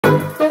So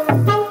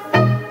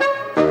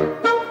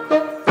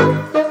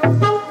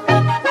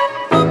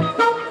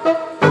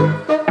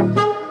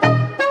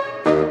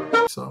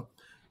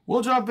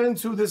we'll jump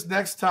into this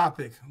next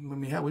topic. I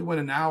mean, we went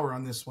an hour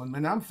on this one,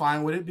 man. I'm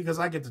fine with it because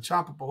I get to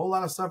chop up a whole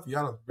lot of stuff you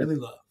ought to really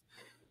love.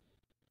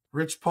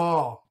 Rich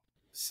Paul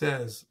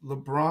says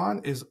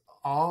LeBron is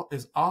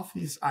off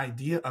this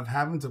idea of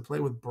having to play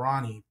with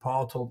Bronny.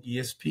 Paul told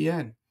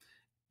ESPN.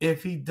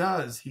 If he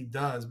does, he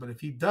does. But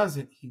if he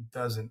doesn't, he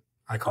doesn't.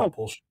 I call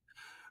bullshit.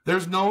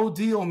 There's no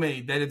deal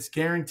made that it's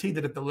guaranteed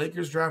that if the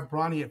Lakers draft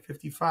Bronny at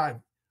 55,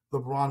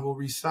 LeBron will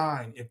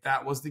resign. If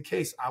that was the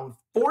case, I would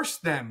force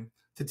them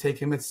to take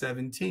him at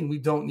 17. We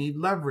don't need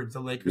leverage.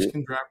 The Lakers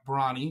can draft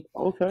Bronny,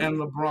 and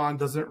LeBron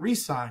doesn't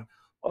resign.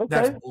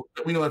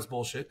 We know that's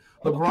bullshit.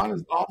 LeBron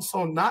is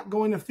also not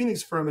going to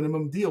Phoenix for a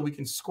minimum deal. We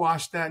can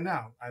squash that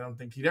now. I don't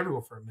think he'd ever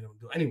go for a minimum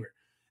deal anywhere.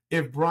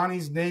 If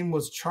Bronny's name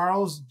was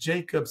Charles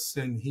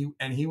Jacobson,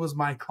 he was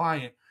my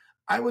client,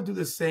 I would do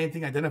the same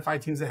thing, identify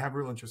teams that have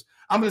real interest.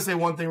 I'm going to say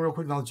one thing real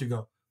quick, and I'll let you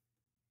go.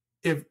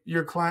 If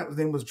your client's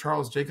name was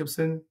Charles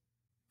Jacobson,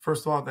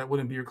 first of all, that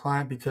wouldn't be your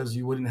client because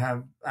you wouldn't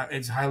have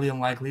it's highly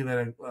unlikely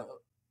that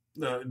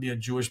it'd be a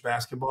Jewish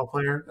basketball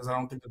player, as I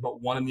don't think there's but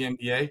one in the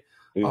NBA.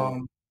 Yeah.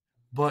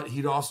 But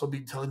he'd also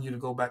be telling you to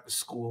go back to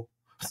school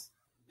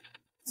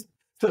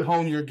to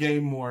hone your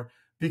game more,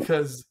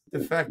 because the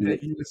fact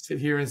that you would sit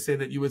here and say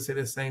that you would say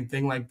the same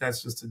thing, like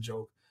that's just a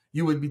joke.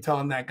 You would be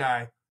telling that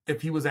guy,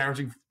 if he was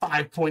averaging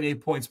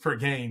 5.8 points per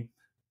game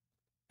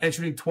and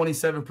shooting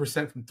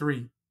 27% from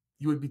three,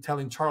 you would be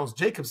telling Charles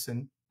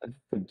Jacobson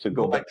to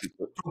go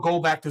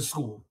back to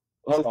school.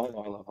 Hold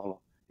on.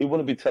 He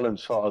wouldn't be telling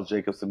Charles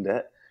Jacobson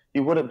that. He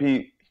wouldn't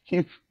be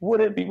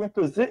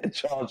representing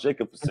Charles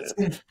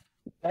Jacobson.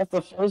 That's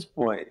the first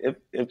point.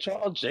 If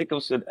Charles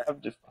Jacobson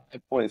averaged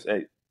 5 points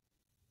at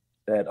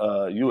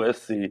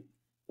USC,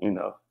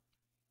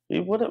 he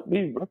wouldn't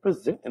be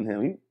representing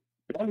him. He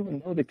don't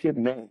even know the kid's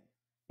name,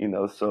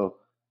 So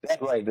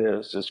that right there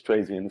is just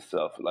crazy in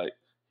itself. Like,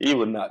 he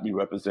would not be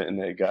representing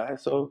that guy,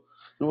 so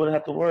you wouldn't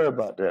have to worry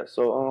about that.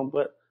 So,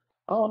 but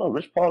I don't know.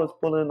 Rich Paul is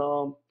pulling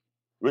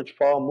Rich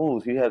Paul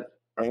moves. He has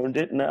earned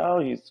it now.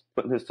 He's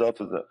putting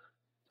himself as a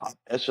top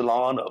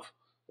echelon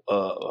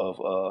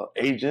of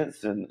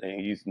agents, and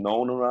he's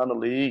known around the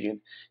league, and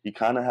he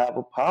kind of have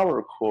a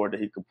power cord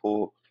that he could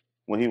pull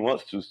when he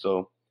wants to.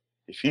 So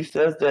if he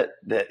says that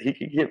he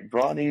could get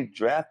Bronny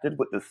drafted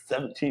with the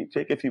 17th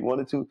pick if he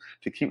wanted to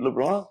keep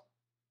LeBron,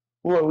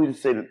 who are we to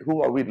say that?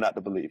 Who are we not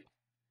to believe?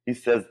 He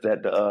says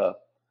that the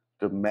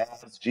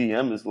Mavs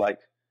GM is like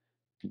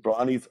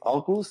Bronny's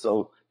uncle,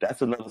 so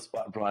that's another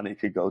spot Bronny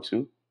could go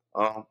to.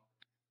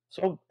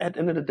 So at the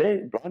end of the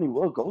day, Bronny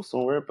will go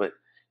somewhere, but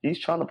he's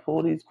trying to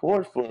pull these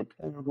cords for a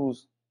player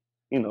who's,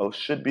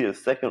 should be a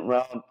second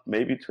round,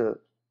 maybe to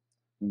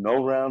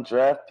no round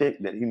draft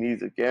pick that he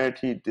needs a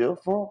guaranteed deal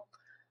for.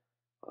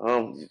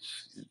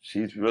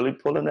 She's really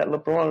pulling that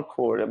LeBron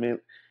cord. I mean,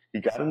 he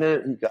got in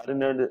there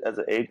as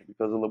an agent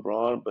because of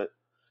LeBron, but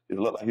it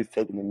looked like he's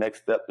taking the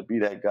next step to be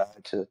that guy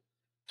to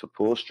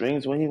pull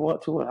strings when he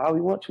wants to and how he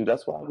wants to.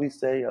 That's why we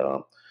say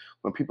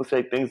when people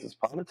say things is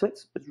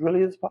politics, it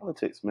really is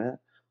politics, man.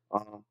 I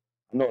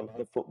know a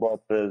lot of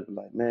football players are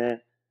like, man,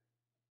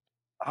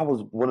 I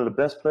was one of the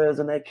best players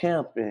in that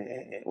camp,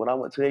 and when I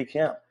went to their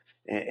camp,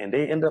 and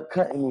they end up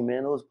cutting me,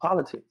 man. It was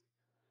politics.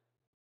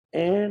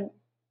 And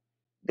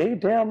they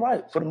damn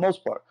right, for the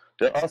most part.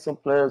 There are some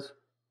players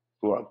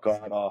who are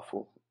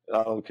god-awful.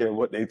 I don't care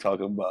what they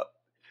talking about.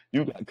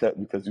 You got cut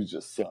because you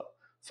just suck.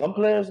 Some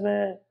players,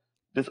 man,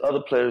 this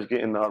other player is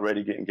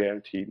already getting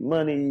guaranteed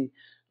money.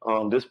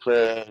 This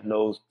player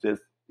knows the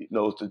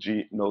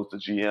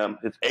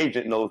GM. His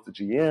agent knows the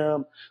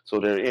GM, so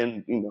they're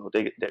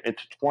they're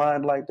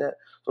intertwined like that.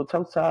 So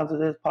sometimes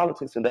it is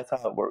politics, and that's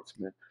how it works,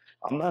 man.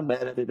 I'm not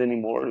mad at it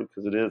anymore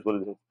because it is what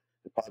it is.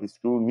 It probably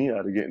screwed me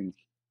out of getting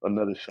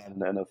another shot in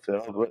the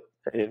NFL, but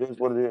hey, it is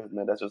what it is,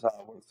 man. That's just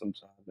how it works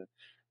sometimes. And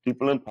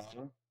people in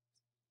power,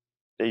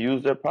 they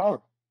use their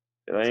power.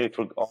 It ain't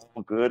for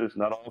all good. It's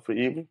not all for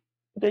evil.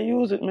 But they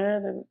use it,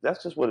 man, and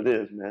that's just what it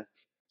is, man.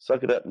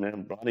 Suck it up,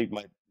 man. Bronny's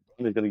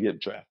gonna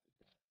get drafted.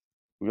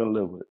 We're gonna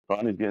live with it.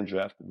 Bronny's getting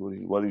drafted,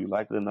 whether you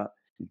like it or not.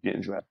 He's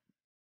getting drafted.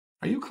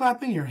 Are you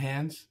clapping your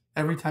hands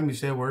every time you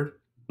say a word?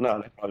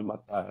 No, that's probably my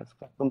thighs.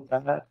 Clap them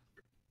thighs.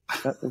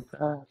 Clap them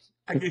thighs.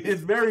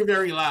 It's very,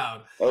 very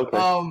loud.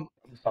 Okay.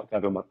 Stop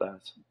clapping my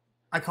thighs.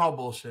 I call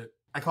bullshit.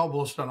 I call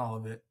bullshit on all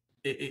of it.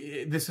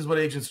 This is what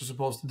agents are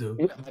supposed to do.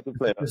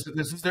 Yeah, this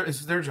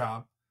is their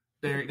job.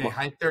 They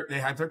hype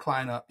their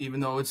client up, even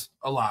though it's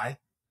a lie.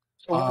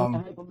 So I'm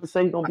going to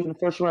say he's going to be in the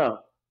first round.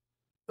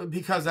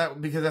 Because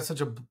that's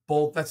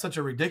such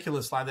a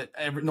ridiculous lie that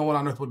no one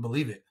on earth would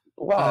believe it.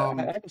 Wow,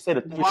 I can say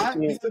why?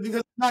 Because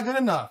he's not good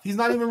enough. He's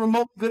not even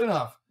remotely good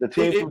enough. The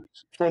team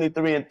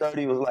 23 and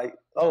 30 was like,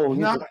 oh,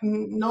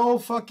 no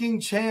fucking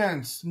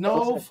chance.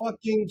 No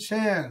fucking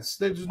chance.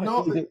 There's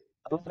no.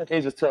 A lot of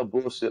agents tell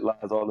bullshit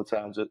lies all the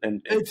time,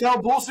 and they tell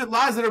bullshit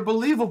lies that are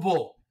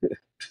believable.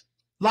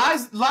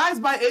 lies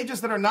by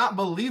agents that are not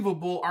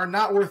believable are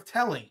not worth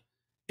telling.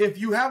 if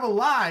you have a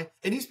lie,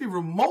 it needs to be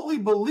remotely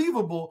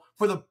believable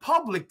for the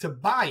public to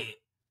buy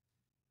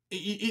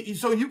it.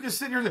 So you can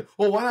sit here and say,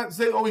 well, why not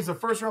say, oh, he's a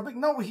first round pick?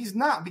 No, he's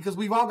not, because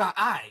we've all got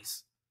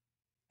eyes.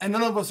 And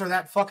none of us are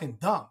that fucking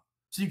dumb.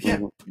 So you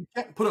can't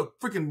put a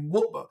freaking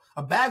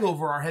a bag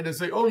over our head and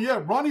say, oh, yeah,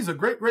 Bronny's a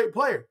great, great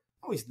player.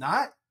 No, he's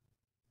not.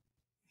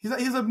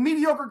 He's a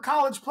mediocre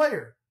college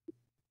player.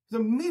 He's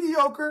a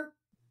mediocre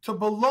to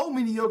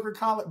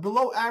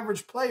below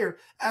average player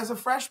as a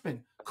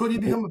freshman. Could he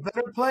become a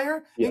better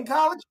player in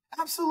college?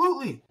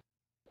 Absolutely.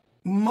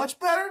 Much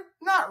better?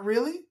 Not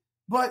really.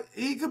 But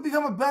he could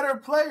become a better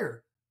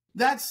player.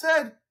 That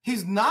said,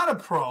 he's not a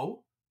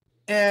pro.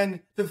 And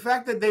the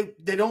fact that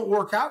they don't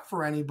work out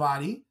for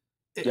anybody.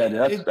 That's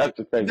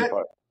the crazy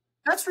part.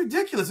 That's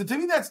ridiculous. And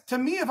to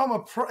me, if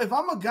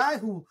I'm a guy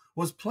who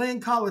was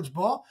playing college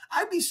ball,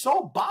 I'd be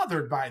so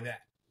bothered by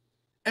that.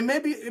 And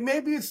maybe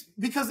it's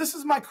because this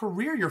is my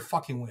career you're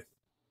fucking with.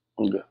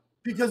 Okay.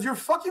 Because you're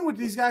fucking with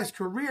these guys'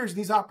 careers,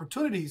 these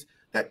opportunities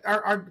that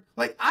are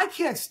like, I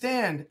can't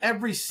stand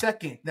every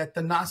second that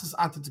Thanasis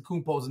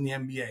Antetokounmpo is in the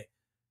NBA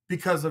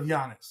because of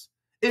Giannis.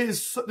 It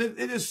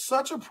is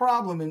such a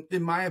problem,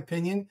 in my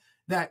opinion,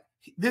 that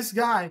this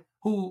guy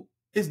who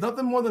is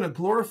nothing more than a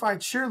glorified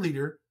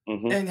cheerleader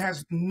and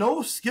has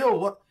no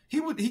skill.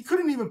 He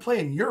couldn't even play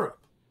in Europe.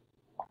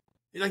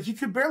 Like, he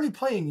could barely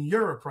play in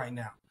Europe right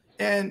now.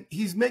 And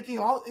he's making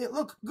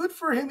look, good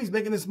for him. He's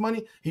making this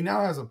money. He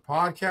now has a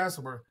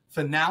podcast or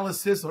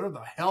Finalysis, whatever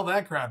the hell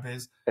that crap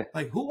is.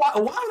 Like, why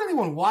would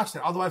anyone watch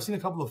that? Although I've seen a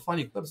couple of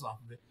funny clips off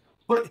of it.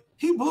 But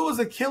he blew his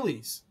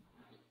Achilles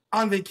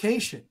on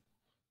vacation.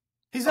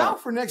 He's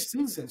out for next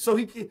season. So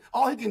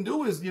all he can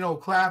do is,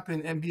 clap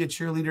and be a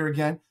cheerleader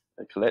again.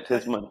 And collect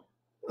his money.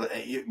 But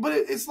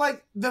it's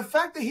like the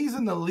fact that he's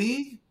in the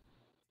league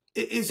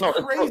is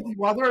crazy.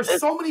 While there are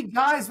so many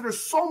guys that are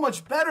so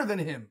much better than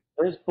him.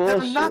 It's bullshit.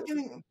 That are not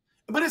getting,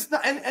 but it's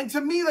not. And to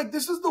me, like,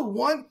 this is the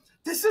one.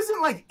 This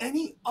isn't like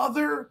any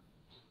other.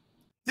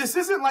 This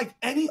isn't like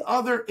any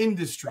other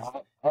industry.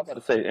 I'm about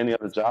to say any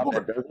other job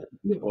that does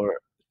it,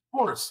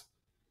 or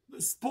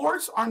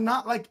sports are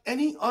not like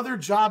any other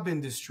job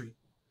industry,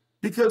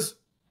 because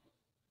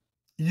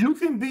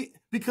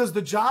because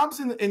the jobs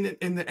in the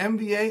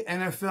NBA,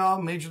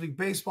 NFL, Major League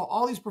Baseball,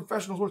 all these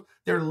professional sports,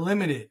 they're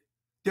limited.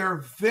 They're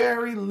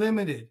very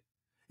limited.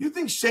 You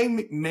think Shane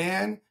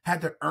McMahon had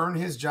to earn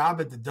his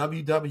job at the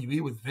WWE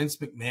with Vince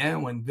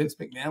McMahon when Vince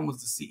McMahon was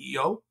the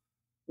CEO?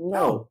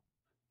 No.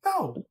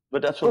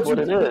 But that's what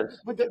it is.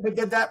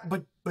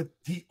 But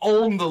he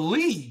owned the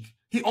league.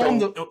 He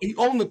owned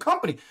the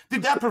company.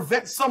 Did that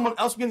prevent someone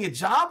else from getting a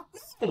job?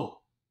 No.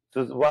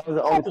 So why is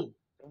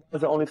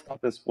it only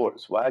stop in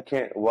sports? Why?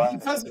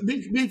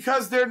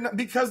 Because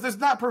there's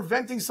not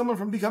preventing someone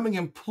from becoming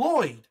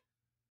employed.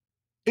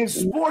 In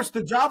sports,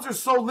 the jobs are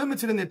so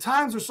limited and the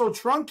times are so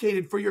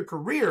truncated for your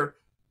career.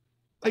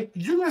 Like,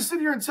 you're going to sit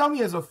here and tell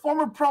me as a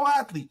former pro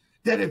athlete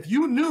that if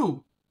you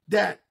knew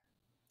that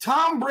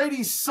Tom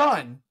Brady's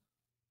son,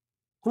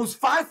 who's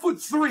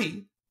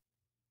 5'3"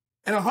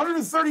 and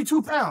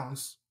 132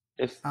 pounds,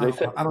 I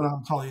don't know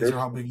how tall he is or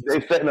how big he is.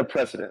 They're setting a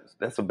precedent.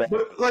 That's a bad.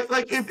 But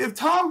like if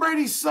Tom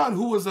Brady's son,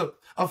 who was a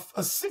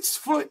 6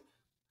 foot,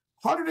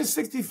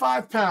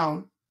 165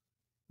 pound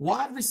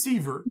wide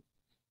receiver,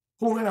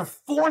 who ran a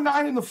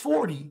 4.9 in the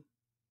 40,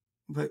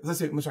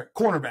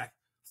 cornerback.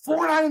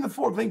 4.9 in the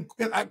 40, playing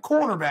at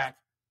cornerback,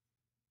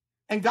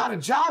 and got a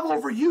job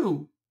over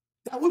you,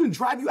 that wouldn't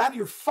drive you out of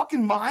your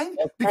fucking mind?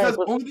 But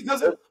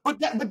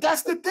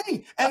that's the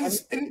thing. And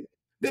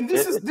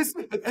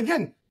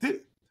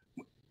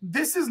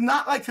this is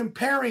not like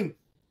comparing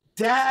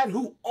dad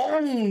who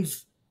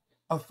owns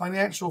a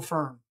financial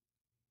firm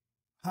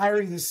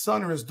hiring his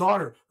son or his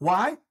daughter.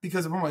 Why?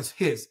 Because it's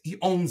his. He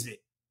owns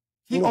it.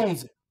 He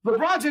owns it.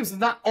 LeBron James does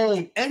not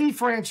own any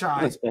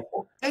franchise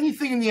or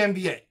anything in the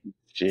NBA.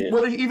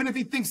 Even if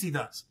he thinks he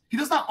does. He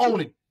does not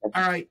own it. All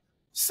right.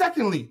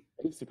 Secondly,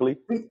 basically,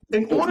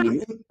 in order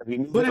to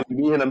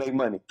make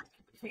money.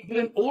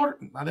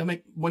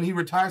 When he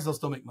retires, they'll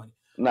still make money.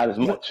 Not as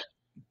much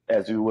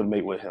as you would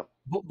make with him.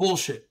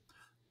 Bullshit.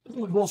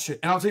 And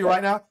I'll tell you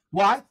right now,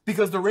 why?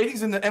 Because the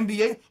ratings in the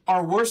NBA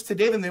are worse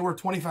today than they were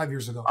 25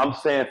 years ago. I'm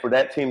saying for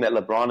that team that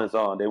LeBron is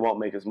on, they won't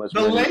make as much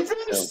money.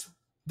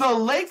 The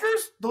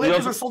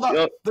Lakers are sold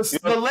out.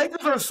 The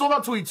Lakers are sold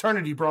out to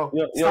eternity, bro.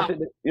 You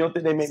don't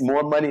think they make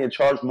more money and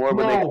charge more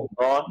when they go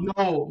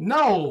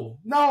on?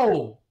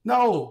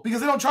 No.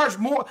 Because they don't charge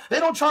more. They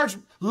don't charge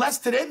less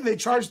today than they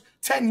charged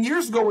 10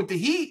 years ago with the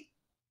Heat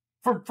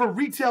for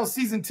retail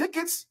season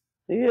tickets.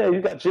 Yeah, you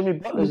got Jimmy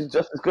Butler. He's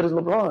just as good as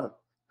LeBron.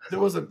 There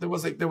was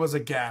a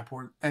gap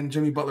and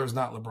Jimmy Butler is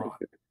not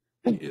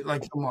LeBron.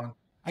 Like, come on.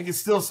 I can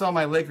still sell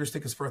my Lakers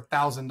tickets for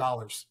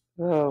 $1,000.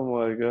 Oh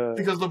my God!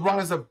 Because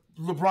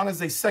LeBron is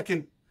a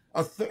second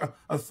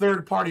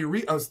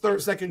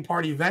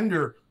party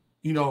vendor,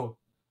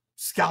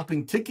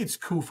 scalping tickets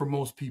coup for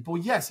most people.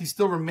 Yes, he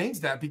still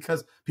remains that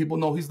because people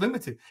know he's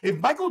limited. If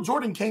Michael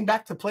Jordan came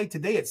back to play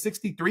today at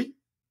 63,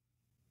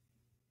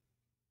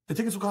 the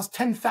tickets would cost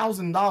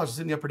 $10,000 to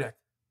sit in the upper deck.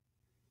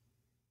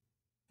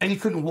 and he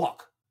couldn't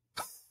walk.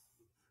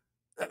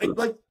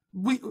 Like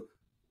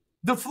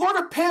the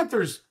Florida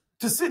Panthers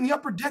to sit in the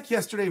upper deck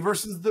yesterday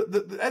versus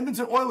the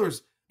Edmonton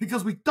Oilers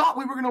because we thought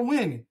we were going to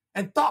win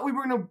and thought we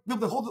were going to be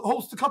able to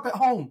host the cup at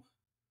home.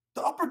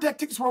 The upper deck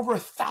tickets were over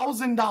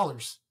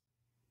 $1,000.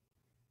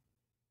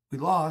 We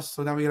lost,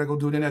 so now we got to go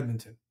do it in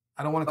Edmonton.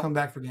 I don't want to come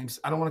back for games.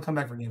 I don't want to come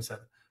back for Game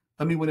 7.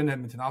 Let me win in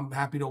Edmonton. I'm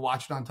happy to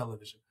watch it on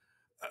television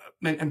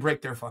and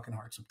break their fucking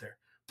hearts up there.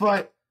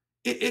 But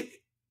if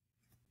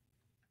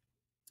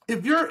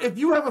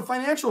you have a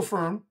financial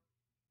firm,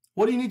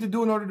 what do you need to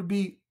do in order to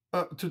be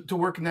to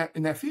work in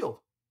that field?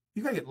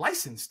 You gotta get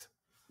licensed.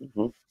 Mm-hmm.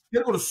 You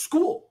gotta go to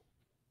school.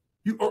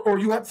 Or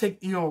you have to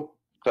take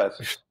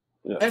classes.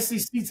 Yeah.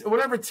 SEC,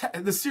 whatever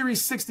the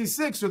Series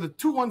 66 or the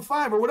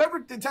 215 or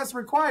whatever the test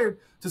required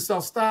to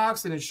sell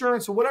stocks and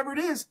insurance or whatever it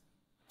is.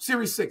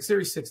 Series 6,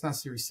 not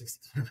Series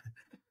 60.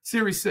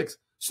 Series 6.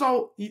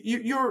 So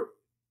you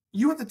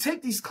have to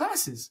take these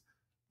classes.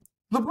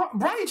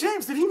 Bronny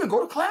James, did he even go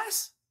to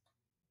class?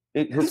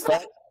 He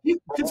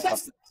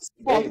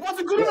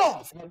wasn't good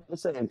enough.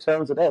 Let's say in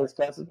terms of that, his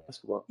class is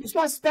basketball. His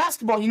class is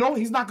basketball.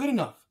 He's not good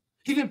enough.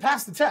 He didn't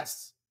pass the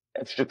tests.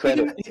 Extra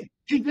credit.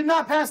 He did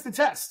not pass the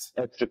tests.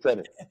 Extra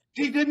credit.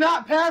 He did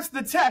not pass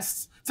the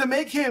tests to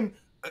make him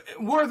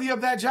worthy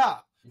of that job.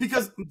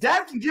 Because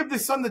dad can give the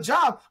son the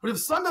job, but if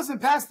the son doesn't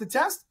pass the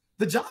test,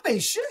 the job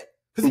ain't shit.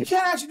 Because he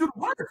can't actually do the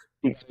work.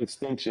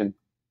 Extension.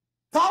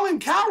 Colin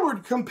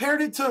Coward compared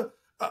it to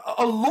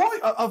a lawyer,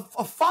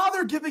 a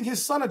father giving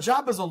his son a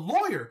job as a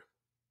lawyer.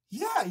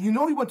 Yeah, he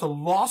went to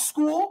law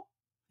school.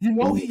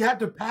 He had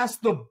to pass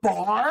the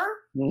bar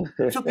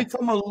to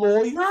become a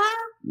lawyer.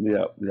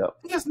 Yeah.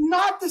 It's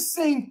not the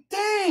same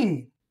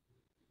thing.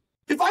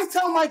 If I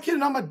tell my kid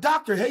and I'm a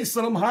doctor, hey,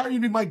 son, I'm hiring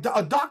you to be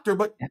a doctor,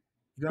 but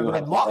you got to go to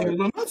law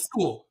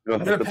school. You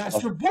got to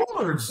pass your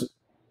boards.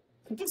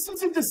 This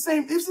isn't the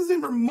same. This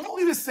isn't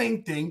remotely the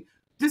same thing.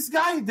 This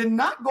guy did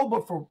not go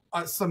but for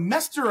a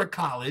semester of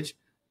college,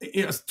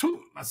 a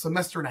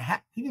semester and a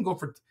half. He didn't go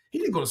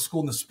to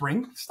school in the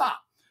spring.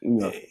 Stop.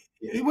 No.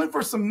 He went for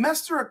a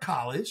semester of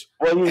college.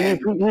 Well, he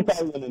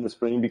probably went in the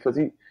spring because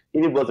he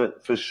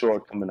wasn't for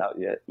sure coming out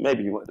yet.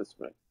 Maybe he went in the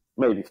spring.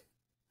 Maybe.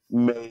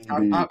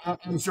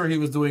 I'm sure he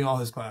was doing all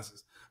his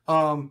classes.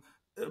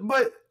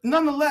 But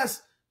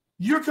nonetheless,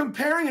 you're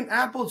comparing an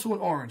apple to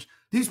an orange.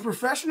 These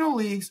professional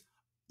leagues,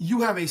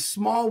 you have a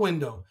small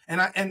window,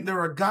 and there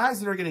are guys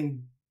that are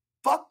getting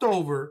fucked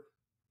over,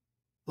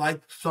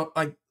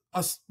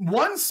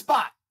 one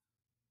spot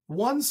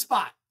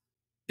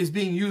is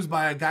being used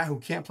by a guy who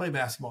can't play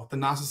basketball,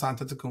 Thanasis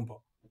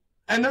Antetokounmpo.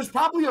 And there's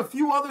probably a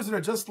few others that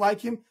are just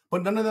like him,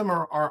 but none of them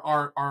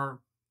are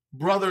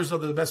brothers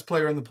of the best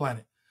player on the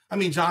planet. I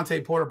mean,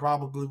 Jonte Porter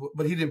probably,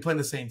 but he didn't play in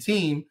the same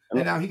team,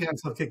 and now he got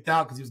himself kicked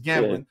out because he was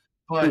gambling.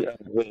 But,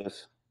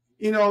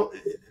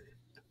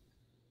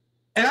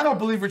 and I don't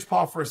believe Rich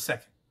Paul for a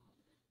second.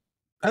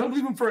 I don't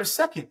believe him for a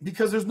second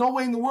because there's no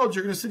way in the world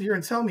you're going to sit here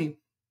and tell me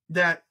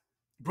that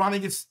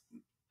Bronny gets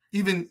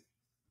even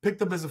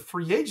picked up as a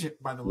free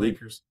agent by the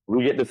Lakers.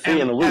 We get to see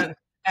in a week.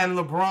 And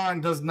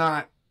LeBron does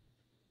not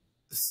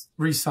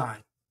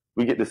resign.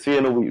 We get to see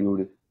in a week,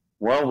 Rudy.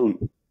 1 week.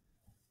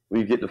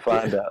 We get to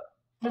find out.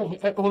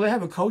 Will they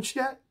have a coach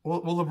yet?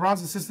 Will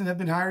LeBron's assistant have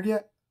been hired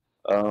yet?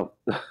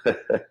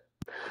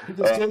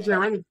 Because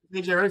JJ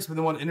Redick's been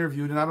the one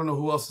interviewed, and I don't know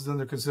who else is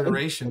under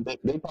consideration. They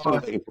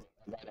probably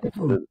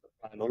the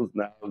finals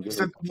now.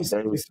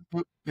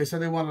 They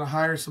said they wanted to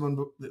hire someone.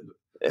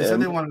 They said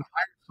they wanted to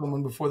hire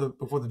someone before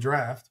the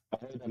draft. I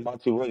heard that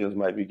Monty Williams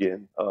might be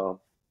getting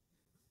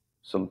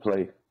some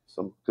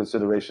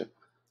consideration.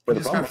 But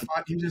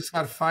he just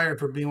got fired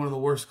for being one of the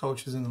worst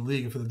coaches in the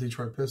league for the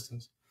Detroit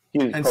Pistons.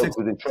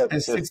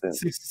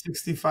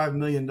 $65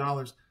 million.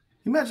 Can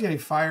you imagine getting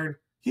fired?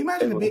 Can you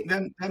imagine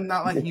them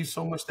not liking you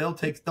so much they'll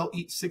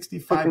eat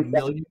 $65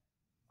 million?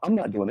 I'm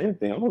not doing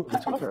anything. I'm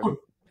retired.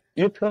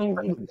 You're telling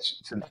me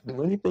to not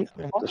do anything?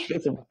 I don't have to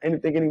stress about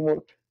anything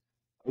anymore.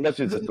 Unless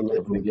it's just a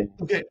little bit again.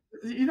 Okay.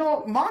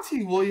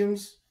 Monty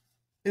Williams,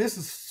 and this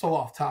is so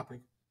off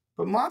topic,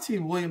 but Monty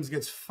Williams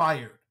gets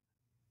fired.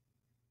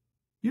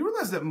 You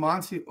realize that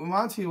Monty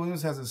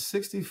Williams has a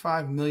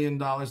 $65 million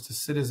to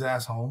sit his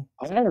ass home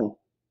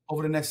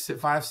over the next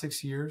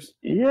 5-6 years?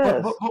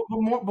 Yes. But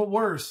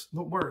worse.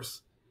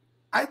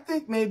 I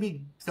think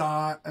maybe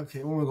God,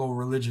 okay, we're going to go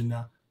religion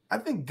now. I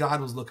think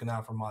God was looking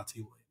out for Monty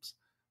Williams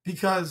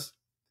because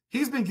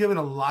he's been given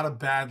a lot of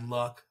bad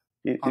luck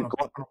on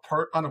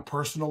a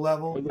personal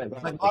level.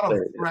 Like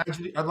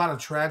a lot of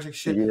tragic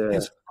shit. Yeah.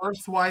 His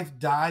first wife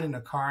died in a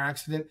car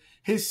accident.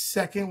 His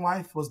second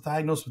wife was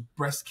diagnosed with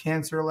breast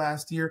cancer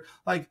last year.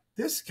 Like,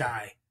 this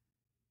guy.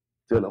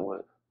 Still don't want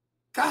it.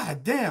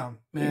 God damn,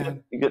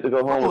 man. You get to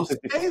go home.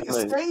 Stay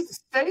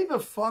the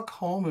fuck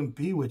home and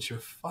be with your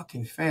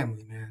fucking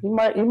family, man. He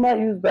might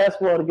use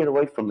basketball to get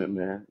away from it,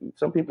 man.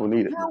 Some people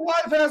need it. Your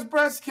wife has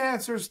breast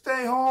cancer.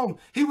 Stay home.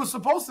 He was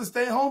supposed to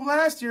stay home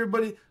last year,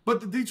 but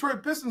the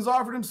Detroit Pistons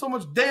offered him so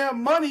much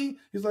damn money.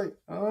 He's like,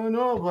 I don't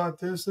know about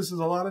this. This is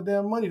a lot of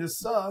damn money to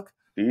suck.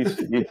 He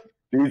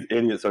These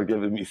idiots are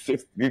giving me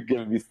you're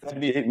giving me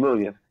 $78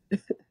 million.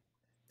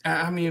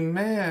 I mean,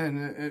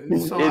 man.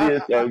 These So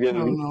idiots are I giving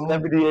don't me know.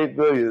 $78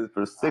 million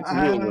for 6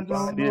 I years or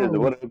don't 5 years or know.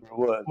 whatever it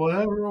was.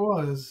 Whatever it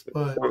was,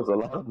 but That was a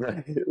lot of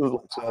money. It was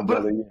like $12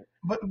 but a year.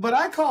 but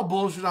I call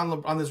bullshit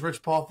on this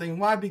Rich Paul thing.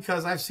 Why?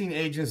 Because I've seen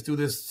agents do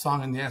this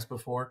song and dance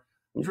before.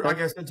 Okay.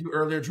 Like I said to you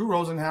earlier, Drew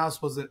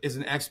Rosenhaus is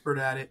an expert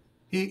at it.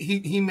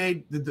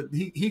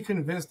 He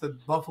convinced the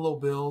Buffalo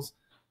Bills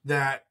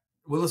that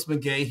Willis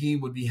McGahee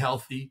would be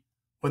healthy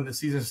when the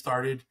season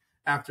started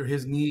after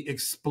his knee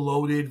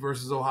exploded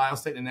versus Ohio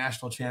State in the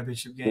national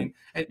championship game.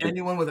 And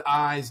anyone with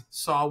eyes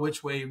saw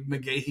which way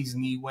McGahee's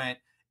knee went.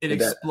 It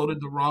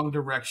exploded the wrong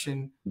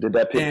direction. Did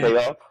that pick pay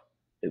off?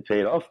 It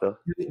paid off, though.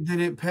 Did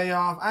it pay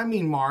off? I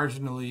mean,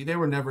 marginally. They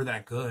were never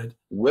that good.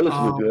 Willis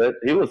was good.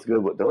 He was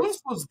good with those.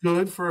 Willis was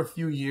good for a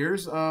few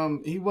years.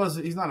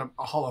 He's not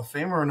a Hall of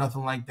Famer or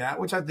nothing like that,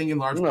 which I think in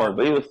large part.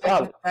 But he was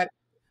solid.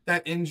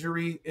 That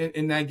injury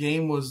in that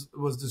game was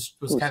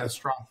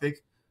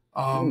catastrophic.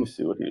 Let me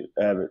see what he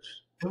averaged.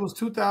 It was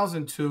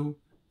 2002.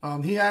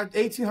 He had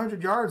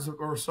 1,800 yards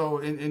or so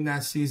in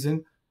that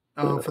season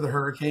for the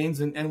Hurricanes,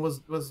 and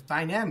was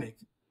dynamic.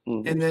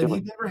 Mm-hmm. And then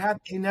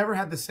he never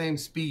had the same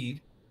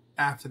speed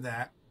after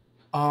that.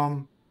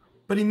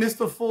 But he missed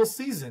a full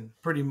season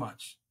pretty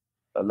much.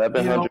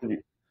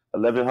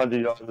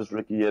 1,100 yards his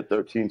rookie year,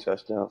 13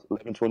 touchdowns,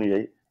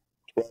 1,128,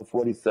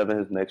 1,247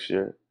 his next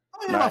year.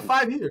 About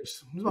 5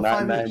 years.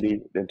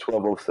 990, then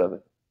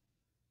 1,207.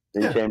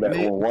 Then he came back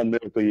on one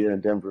miracle year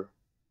in Denver.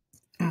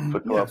 He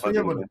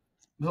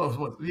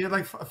had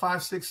like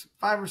five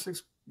or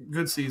six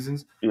good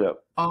seasons. Yeah.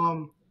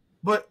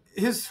 But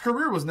his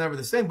career was never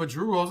the same. But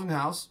Drew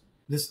Rosenhaus,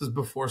 this is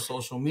before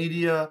social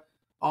media,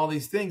 all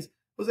these things,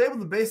 was able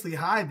to basically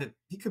hide that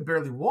he could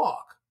barely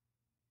walk.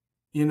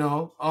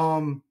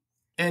 And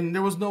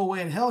there was no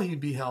way in hell he'd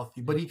be healthy.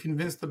 But he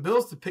convinced the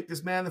Bills to pick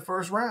this man in the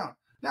first round.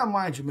 Now,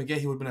 mind you,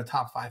 McGahee would have been a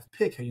top 5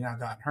 pick had he not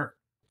gotten hurt.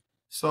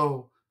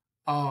 So,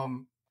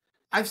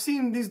 I've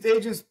seen these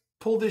agents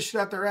pull this shit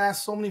out their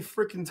ass so many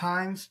freaking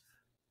times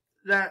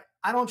that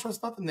I don't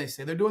trust nothing they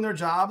say. They're doing their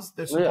jobs.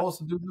 They're supposed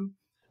to do them.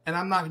 And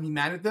I'm not going to be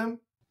mad at them,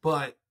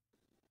 but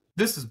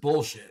this is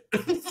bullshit.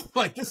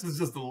 Like, this is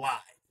just a lie.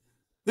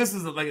 This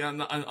is like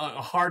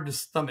a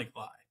hard-to-stomach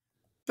lie.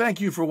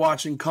 Thank you for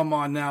watching Come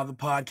On Now, the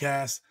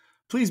podcast.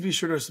 Please be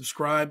sure to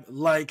subscribe,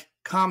 like,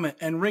 comment,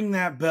 and ring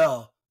that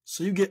bell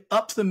so you get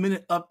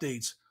up-to-the-minute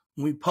updates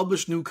when we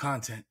publish new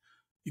content.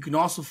 You can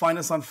also find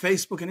us on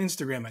Facebook and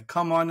Instagram at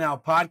Come On Now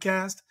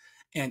Podcast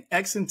and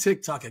X and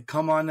TikTok at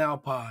Come On Now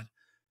Pod.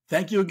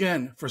 Thank you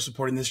again for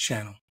supporting this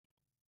channel.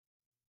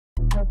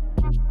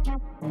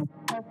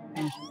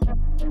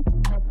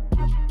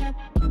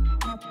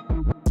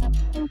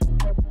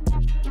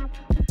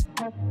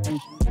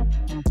 Thank you.